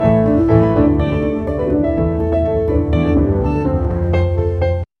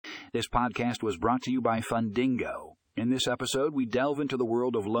This podcast was brought to you by Fundingo. In this episode, we delve into the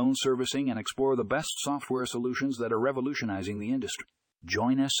world of loan servicing and explore the best software solutions that are revolutionizing the industry.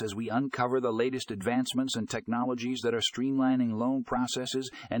 Join us as we uncover the latest advancements and technologies that are streamlining loan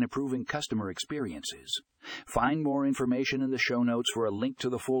processes and improving customer experiences. Find more information in the show notes for a link to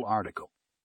the full article.